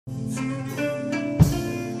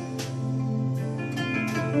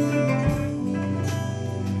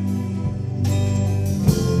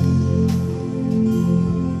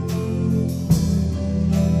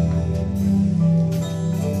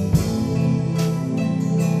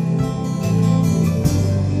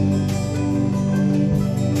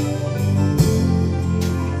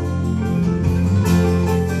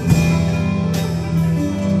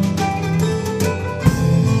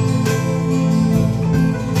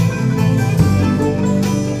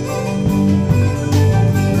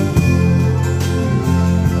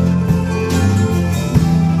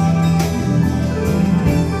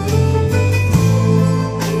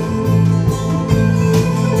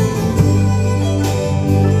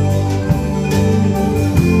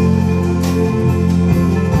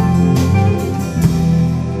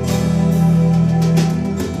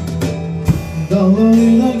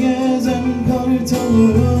Dağlarla gezen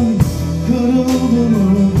kartalım, kırıldı mı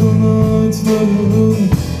kanatlarım?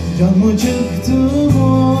 Can mı çıktı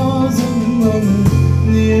boğazından?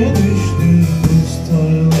 Niye düştün düz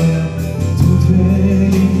tarlaya? Tut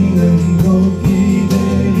elimden kalk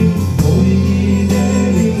gidelim, oy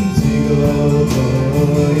gidelim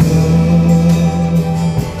sigaraya.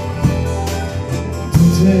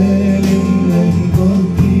 Tut elimden kalk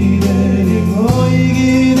gidelim, oy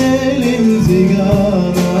gidelim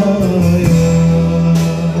sigaraya.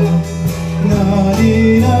 Na-di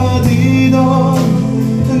na-di-do,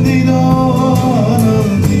 di-do,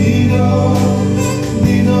 di-do,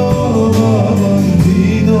 di-do,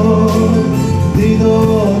 di-do, di-do,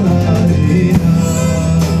 na-di-na.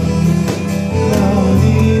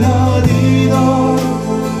 Na-di na-di-do,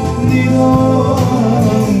 di-do,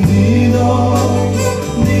 di-do,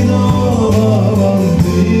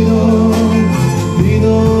 di-do,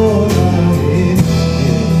 di-do,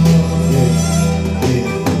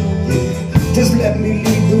 just let me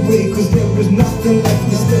lead the way, cause there is nothing left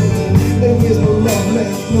to say. There is no love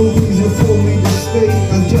left, no reason for me to stay.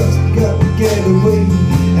 I just got to get away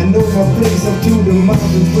and know my place up to the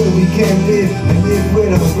mountains where we can live and live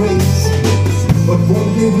without race. But one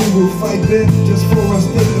day we will fight back just for our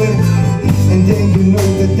statement, and then you know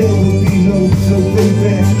that there will be no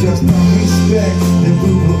payback, just our respect, and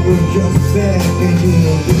we will earn just back, and you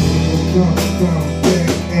know that we will come back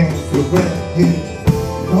and correct it.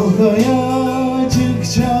 Halkaya çık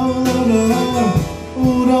çağlara,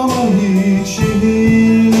 uğrama hiç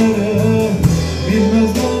şehirlere.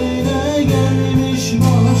 Bilmezler ne gelmiş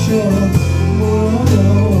başa, burada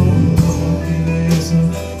olmak bile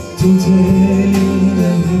yasak. Tut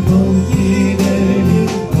elimden kalk gidelim,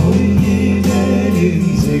 koy gidelim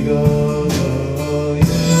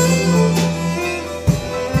sigaraya.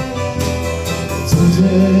 Tut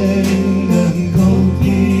elimden kalk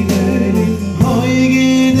gidelim, koy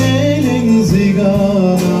gidelim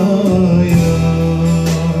sigaraya.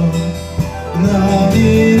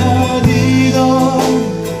 Na-di na-di-do,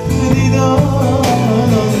 di-do,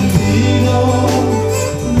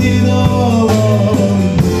 di-do, di-do,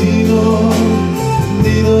 di-do,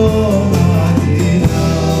 di-do, na-di-na.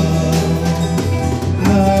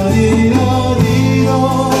 Na-di na-di-do,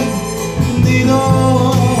 di-do,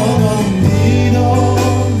 di-do,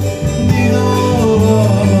 di-do,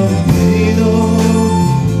 di-do,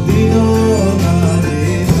 di-do,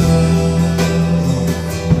 na-di-na.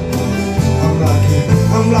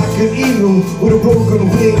 I'm like an eagle with a broken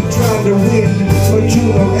wing, trying to win. But you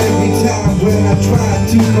know every time when I try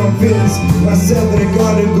to convince myself that I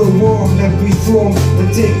gotta go on and be strong and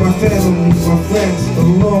take my family, my friends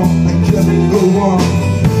along and just go on.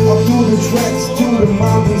 Up through the tracks, to the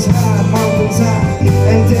mountains high,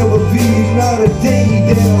 and there will be another day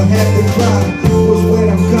that I'll have to cry. Cause when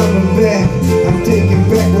I'm coming back, I'm taking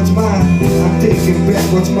back what's mine, I'm taking back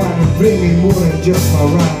what's mine, and bringing more than just my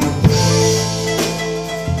rhyme.